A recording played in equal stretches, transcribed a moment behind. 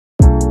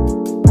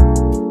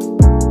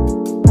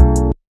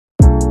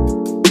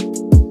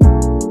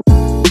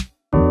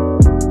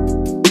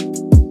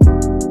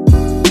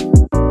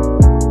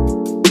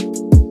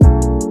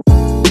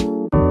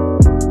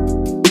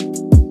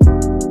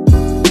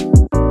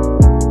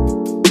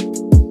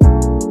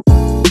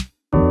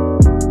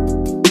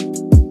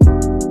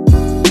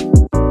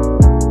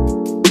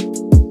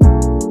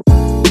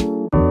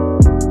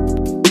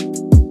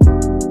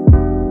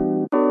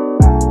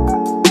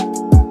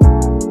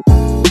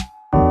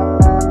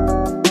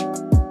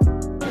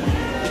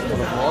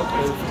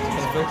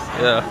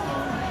Yeah.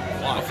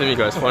 I'll film you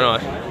guys. Why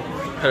not?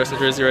 Harrison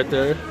jersey right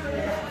there.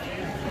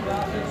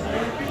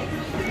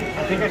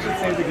 I think I should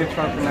save the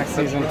guitar for next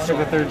season for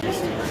the third.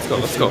 Let's go.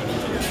 Let's go.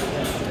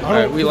 All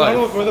right, we live. I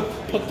don't know where the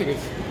puck thing is.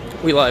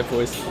 We live,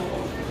 boys.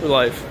 We're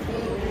live.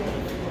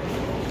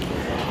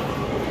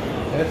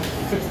 That's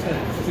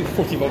 $6.10.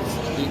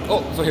 $40.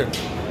 Oh, it's right here.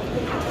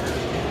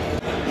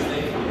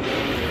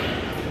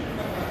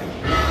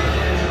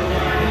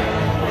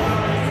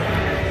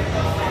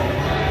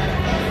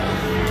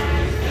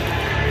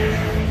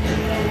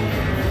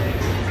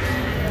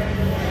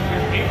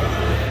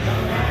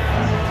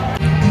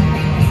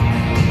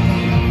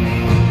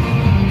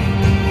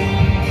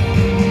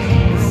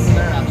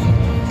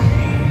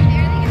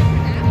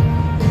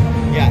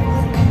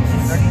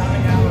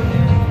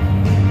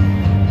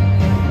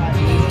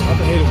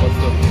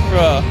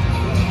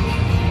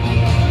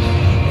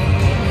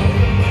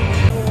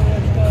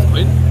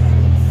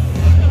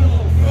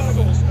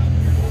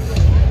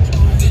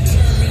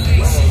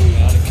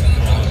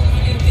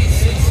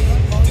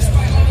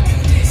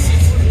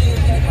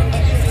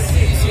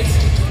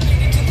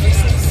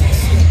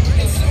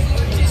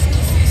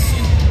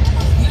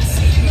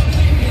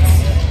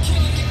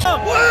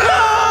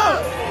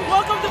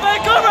 Welcome to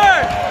Vancouver!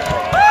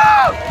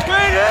 Woo!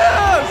 Quinn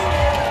Hughes!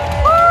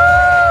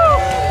 Woo!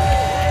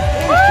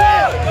 Woo!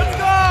 Let's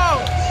go!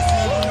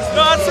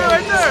 No, that's it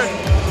right there.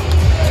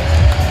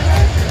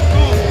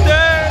 Cool.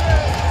 There.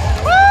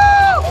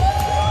 Woo!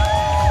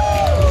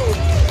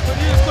 Quinn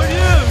Hughes, Quinn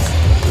Hughes!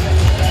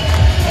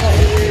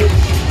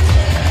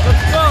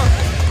 Let's go!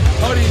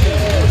 Howdy,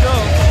 let's go!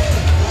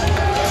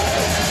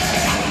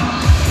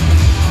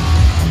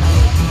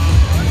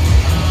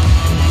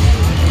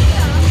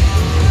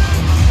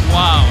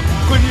 Wow,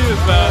 Quinn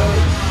Hughes, man.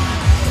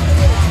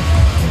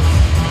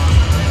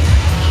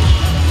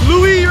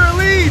 Louis, you're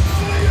elite!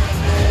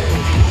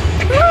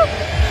 Woo!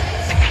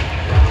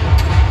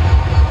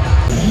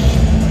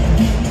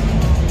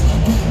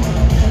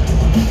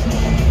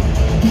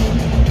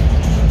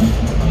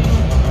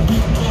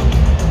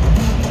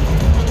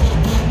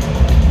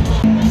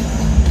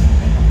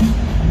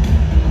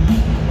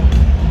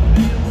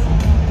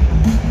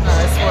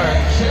 I swear.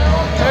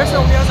 Harrison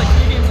only has like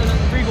 3 games and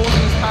 3 goals in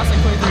his past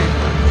like 23.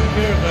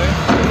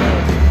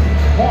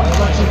 One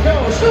election go,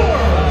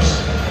 scores!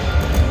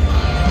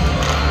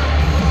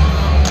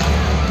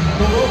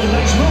 The road,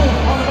 nice move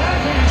on the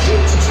backhand,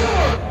 shoots,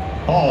 score!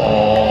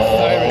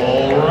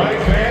 All right,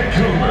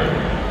 Vancouver.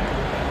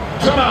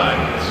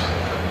 Tonight,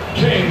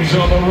 Kings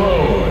on the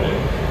road.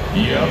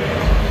 Yep,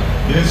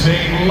 this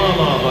ain't La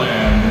La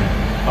Land.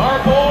 Our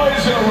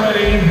boys are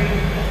ready.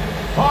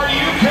 Are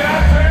you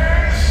Canucks fans?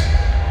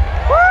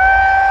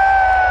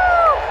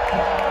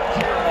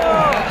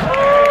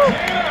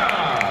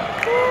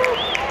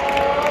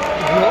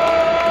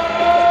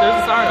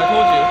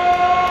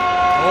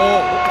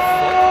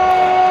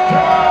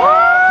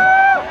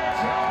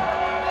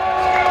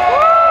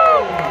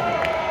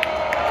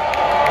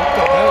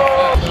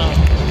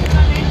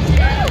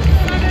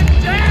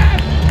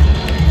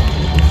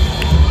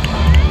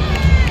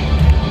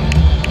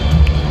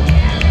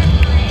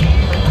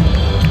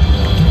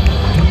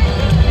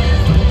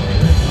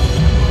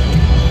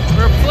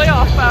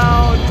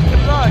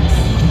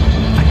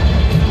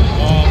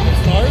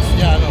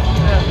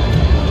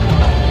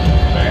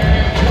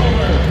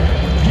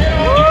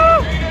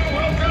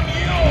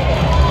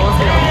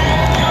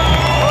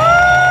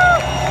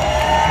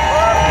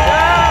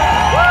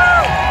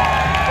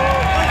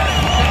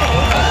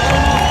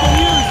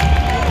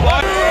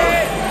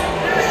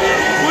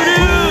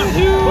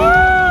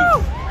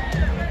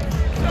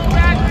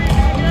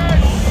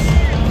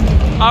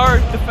 Our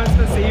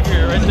defenseman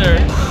savior right there.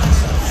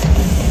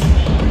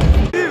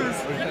 Hughes!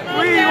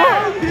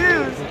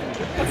 Hughes!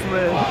 That's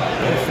lit.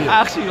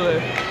 Actually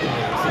lit.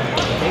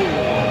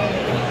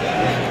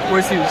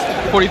 Where's Hughes?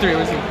 43,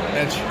 where's he?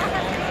 Bench.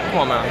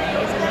 Come on, man.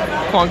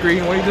 Come on,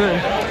 Green, what are you doing?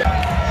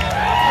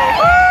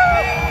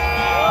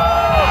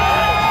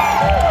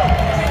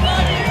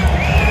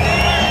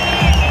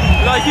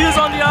 We got Hughes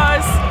on the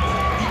ice.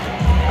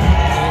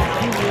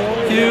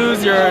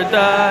 Hughes, your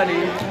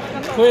daddy.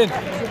 Quinn.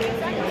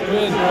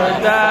 Your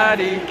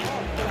daddy.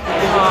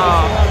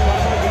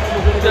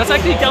 That's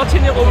like the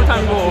Galchenyuk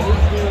overtime goal.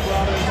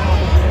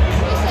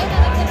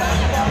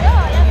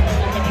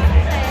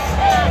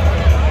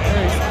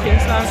 King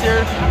slams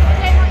here.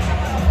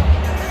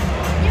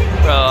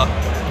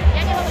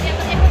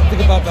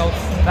 Think about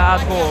belts.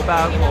 Bad goal,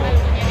 bad goal.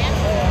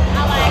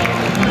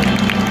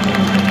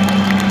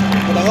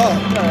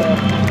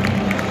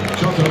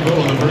 Shots on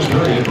goal in the first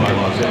period by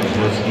Los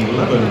Angeles,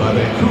 11 by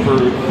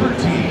Vancouver,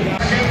 13.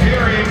 Second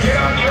period, get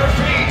on your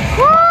feet.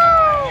 Woo!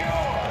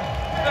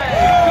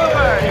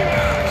 Vancouver!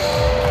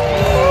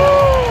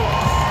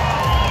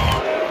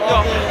 Yo,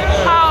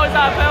 how is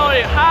that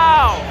penalty?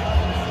 How?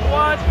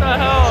 What the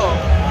hell?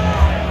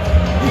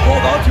 He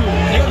hold on to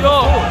it. Yo,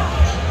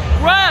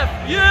 ref,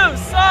 you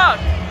suck!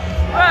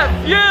 Ref,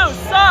 you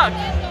suck!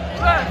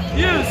 Ref,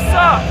 you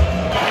suck!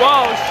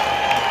 Whoa,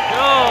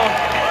 yo.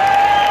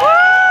 Woo!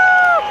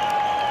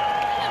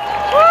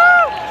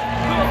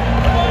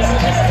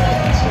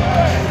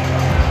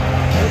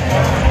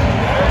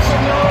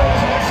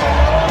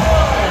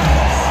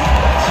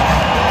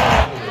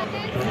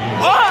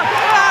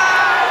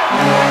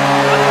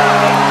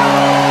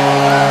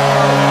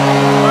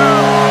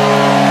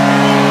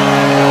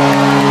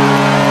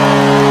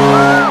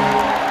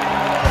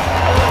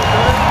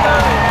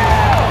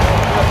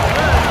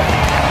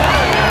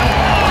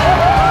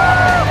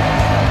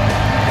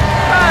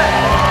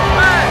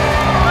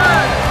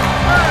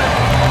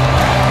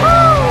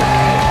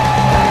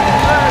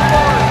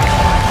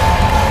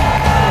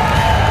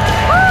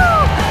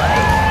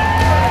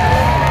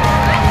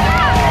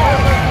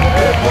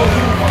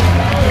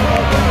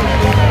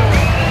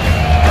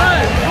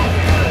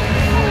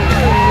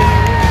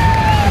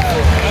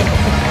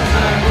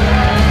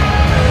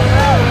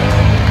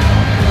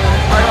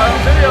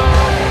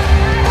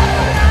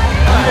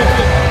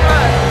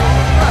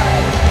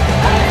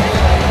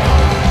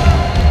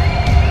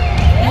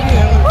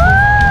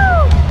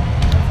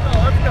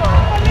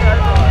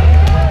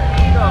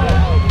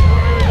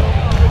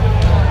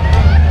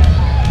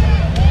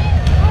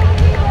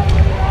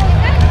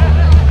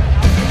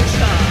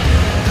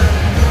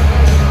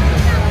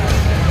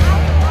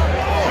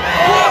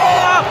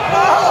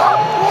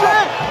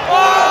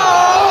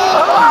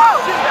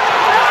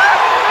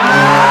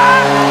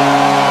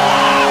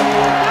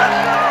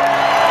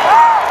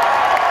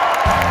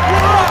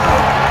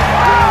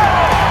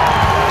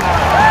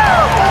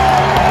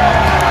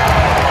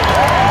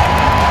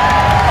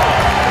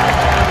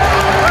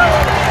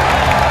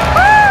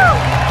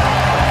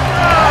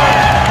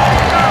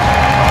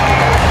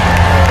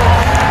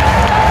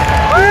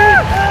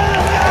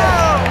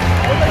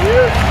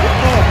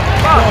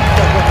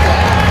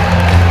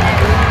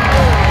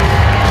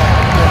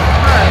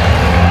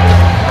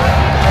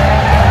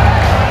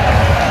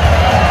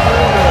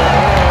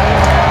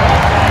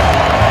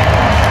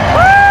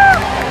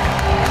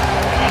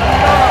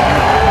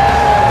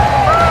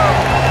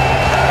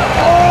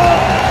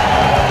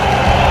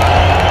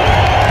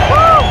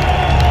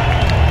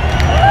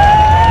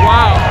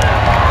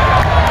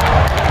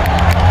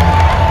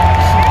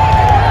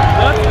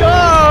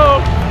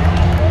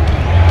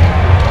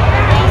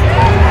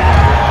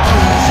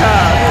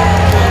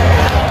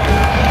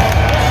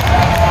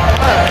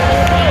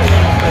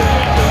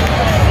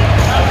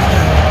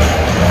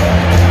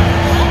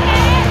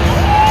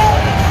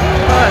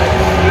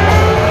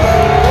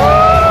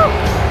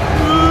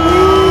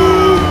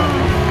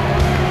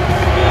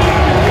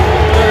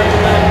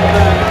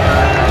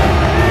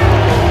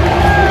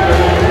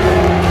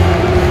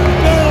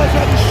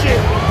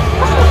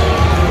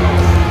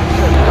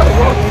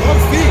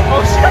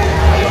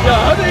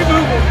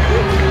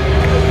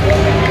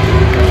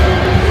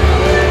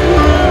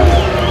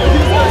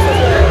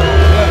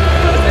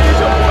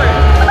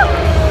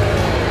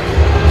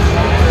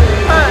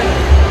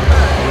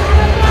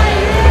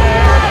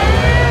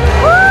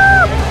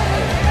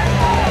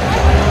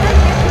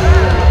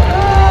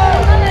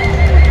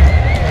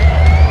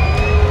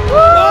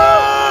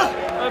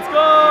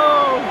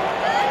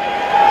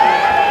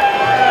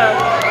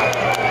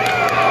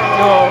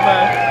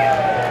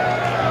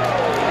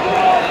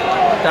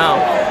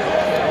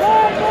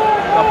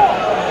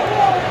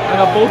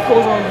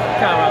 on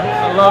camera.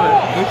 I love it.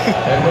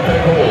 And with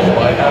that goal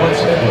by Alex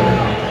Edler,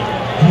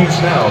 he is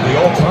now the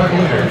all-time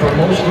leader for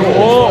most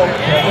goals.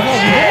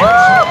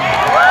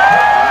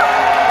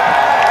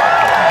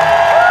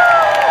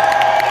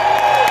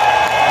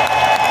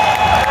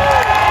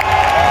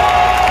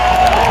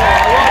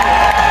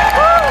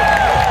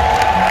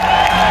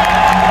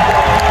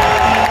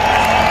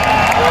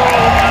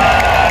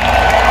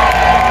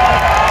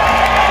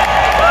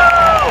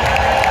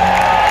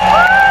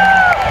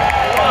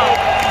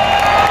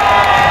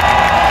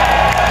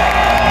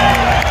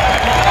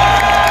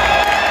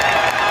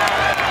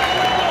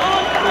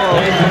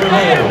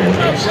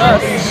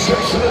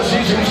 Six of the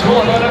season,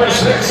 scored by number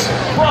 6,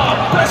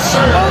 Brock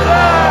Besser.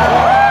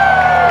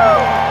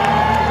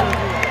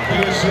 The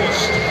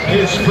assist,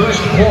 his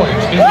first point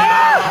in the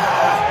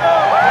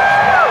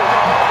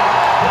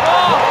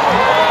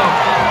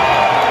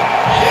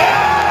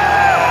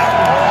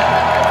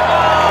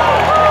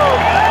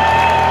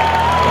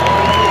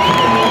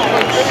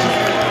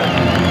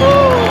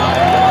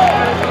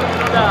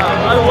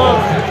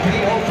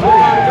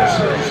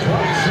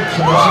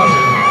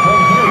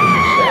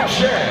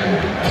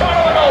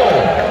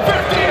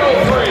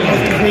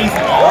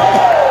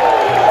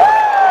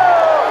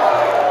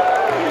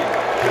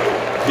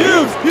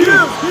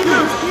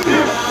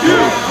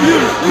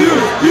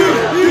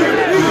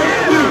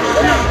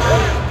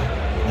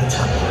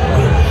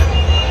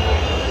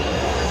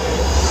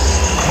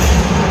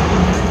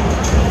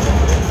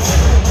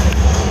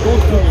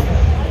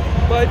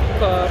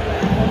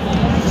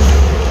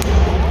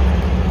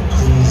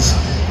Please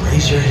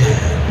raise your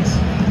hands.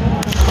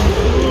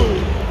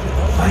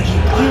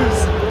 Viking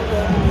Hughes.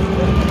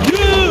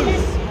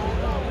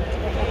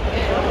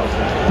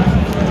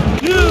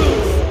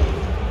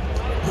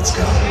 Let's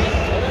go.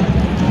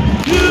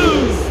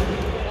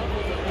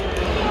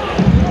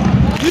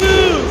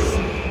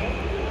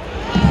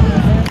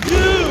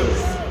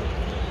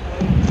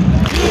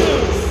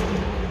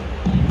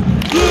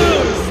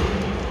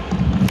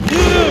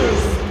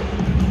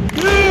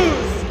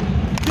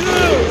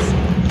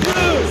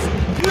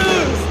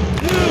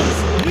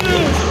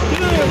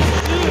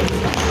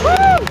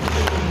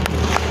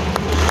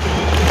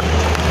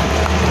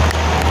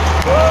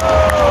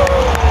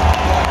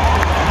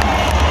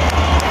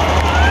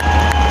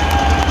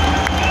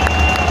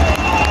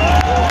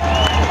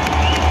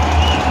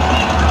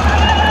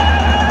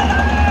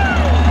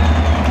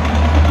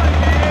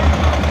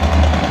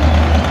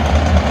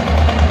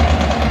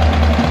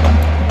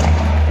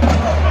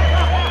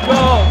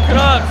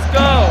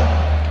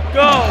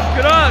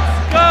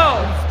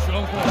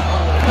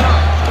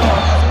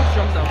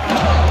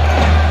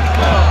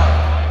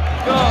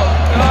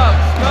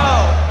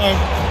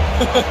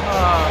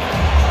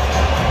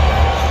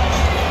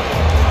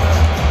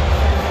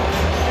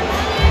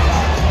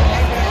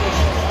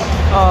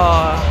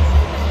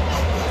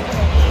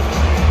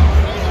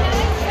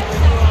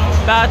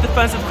 Bad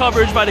defensive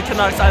coverage by the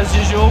Canucks as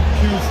usual.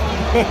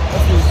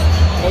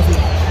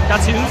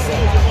 That's Hughes.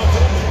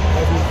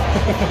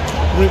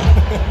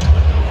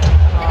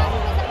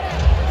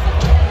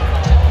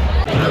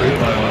 Carried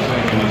by Los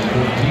Angeles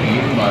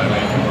 14, by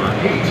Vancouver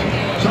 8.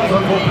 South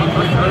Oakland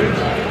carried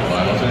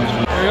by Los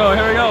Angeles.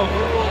 Here we go.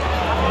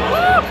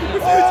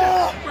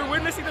 We're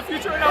witnessing the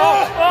future right now.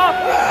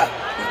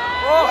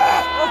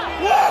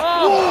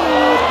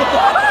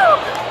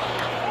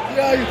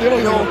 Yeah, you did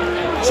it.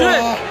 Shit!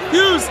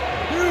 Hughes!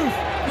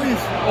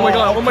 Please. Oh my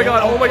god, oh my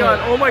god, oh my god,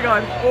 oh my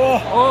god.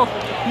 Oh.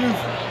 Hughes,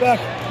 back.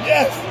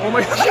 Yes. Oh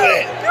my god. Shoot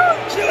it.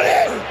 Shoot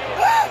it.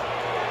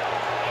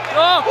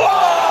 Oh.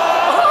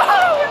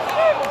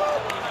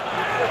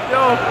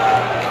 Yo.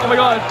 Oh my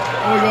god.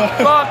 Oh my god.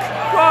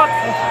 Fuck.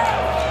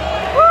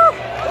 Woo.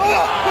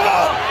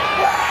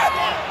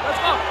 Let's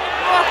go.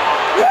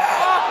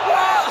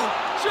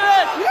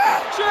 Shit. Let's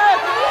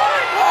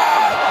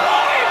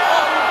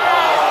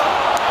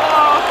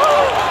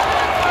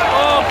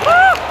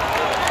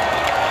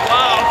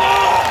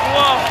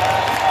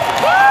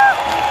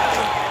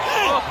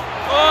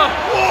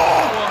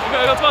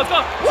go.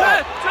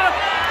 Shit.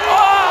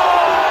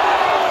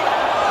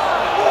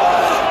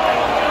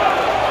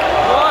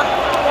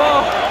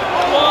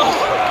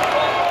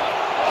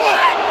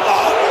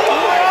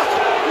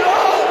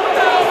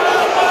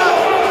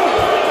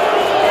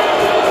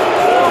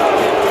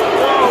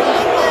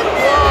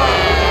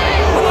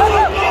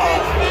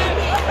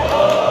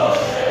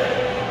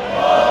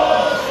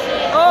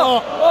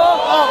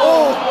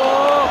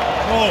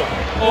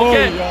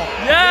 Okay.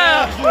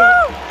 Yeah.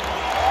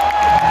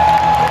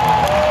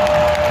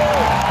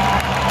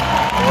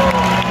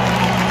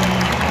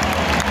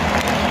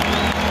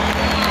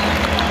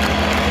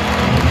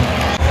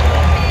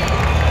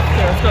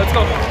 Let's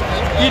go.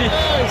 Eat it.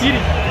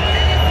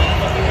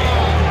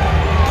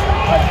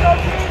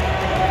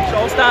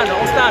 All stand.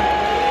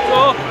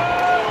 Go.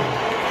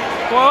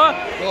 What?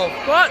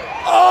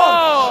 Oh!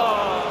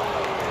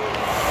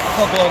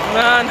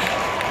 Man.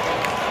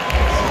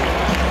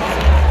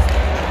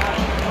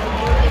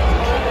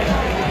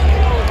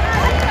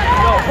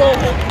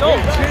 No.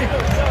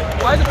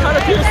 Why is it kind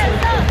of piercing?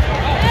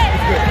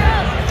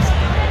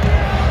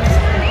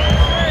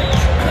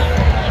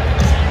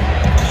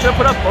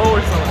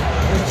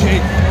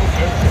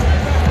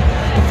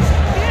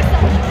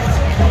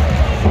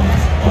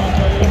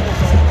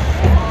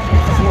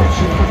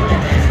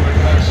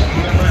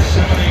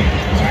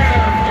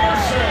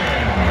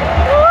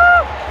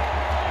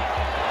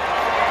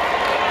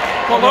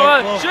 Come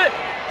on, shit!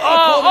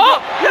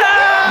 Oh, yeah!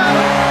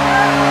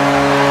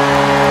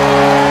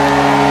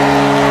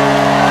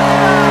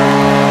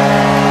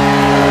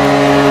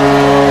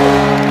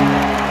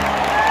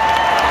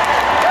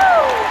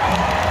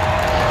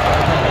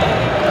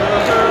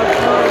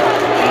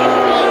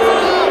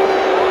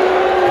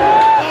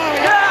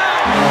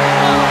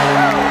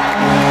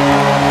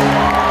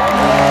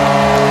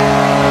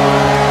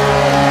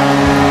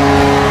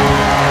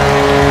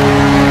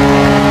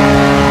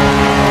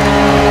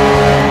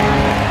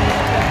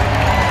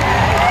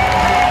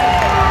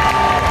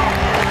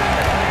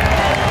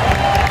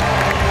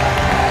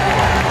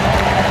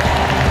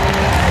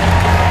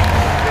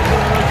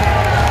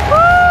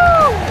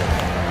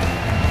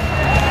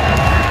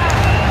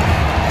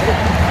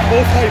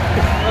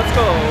 Let's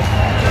go.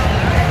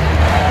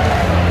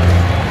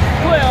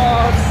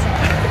 Playoffs.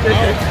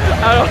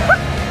 I don't.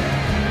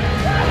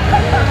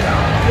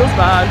 Feels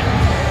bad.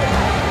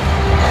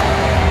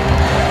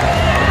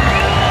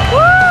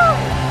 Woo!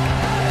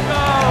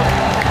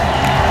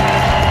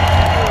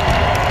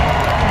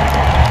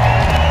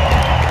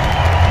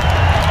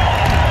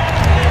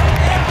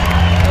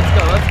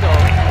 Go. Let's go.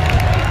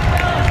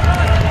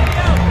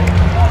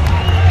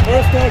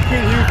 First off,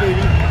 Quinn Hughes,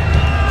 baby.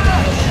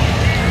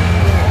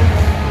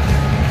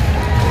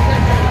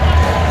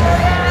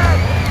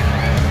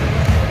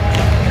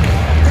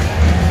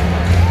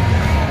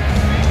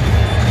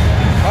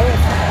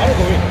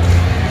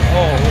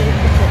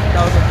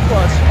 That was a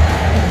clutch.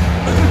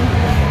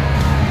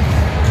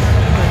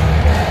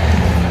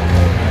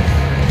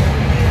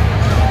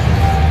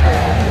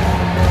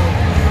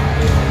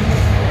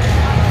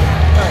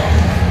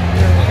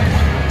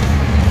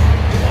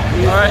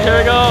 All right, here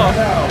we go.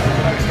 Now,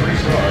 tonight's 3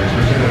 stars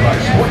presented by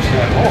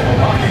Sportsnet Home of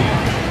Hockey.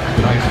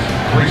 Tonight's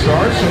 3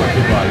 stars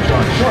selected by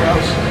John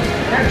Shorthouse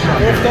and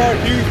John Jarod.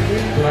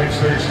 Tonight's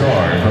 3rd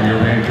star from your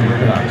Vancouver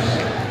Canucks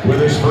with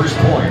his first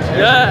point.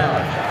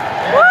 Yeah.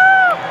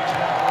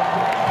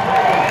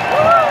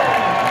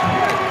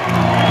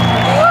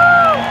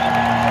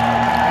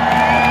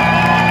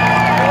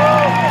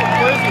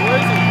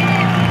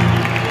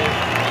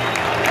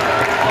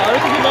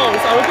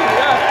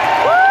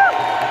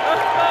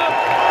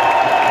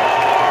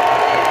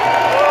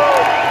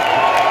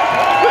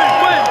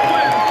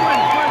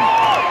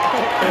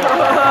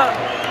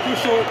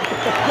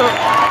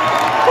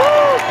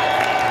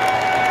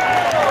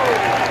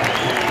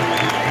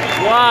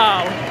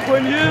 Wow,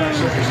 Quinn Hughes,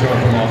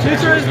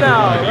 teachers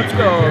now, let's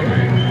go.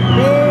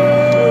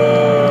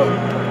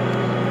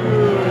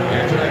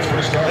 And tonight's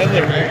first star for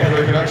the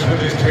Vancouver Canucks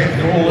with his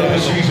 10th goal of the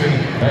season,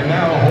 and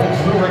now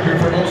holds the record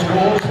for most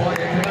goals by a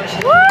Canucks.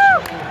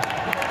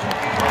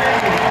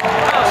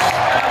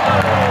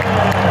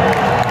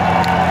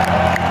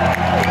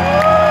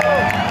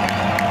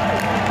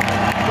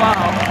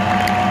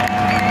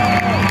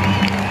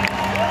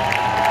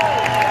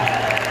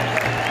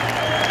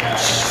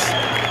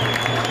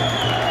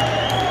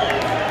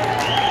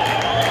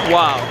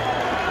 Wow.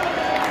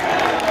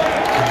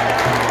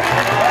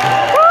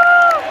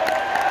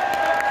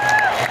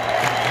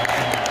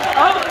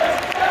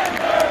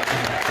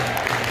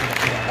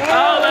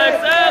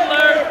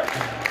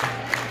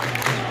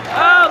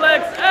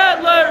 Alex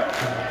Adler!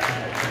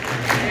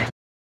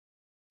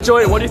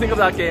 Joey, what do you think of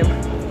that game?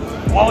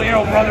 Well, you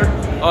know, brother.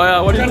 Oh yeah,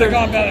 what do you think?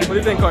 What do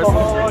you think, Carson?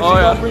 Oh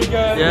yeah. Pretty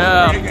good.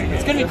 Yeah.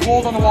 It's gonna be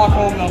cold on the walk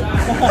home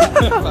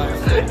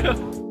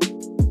though.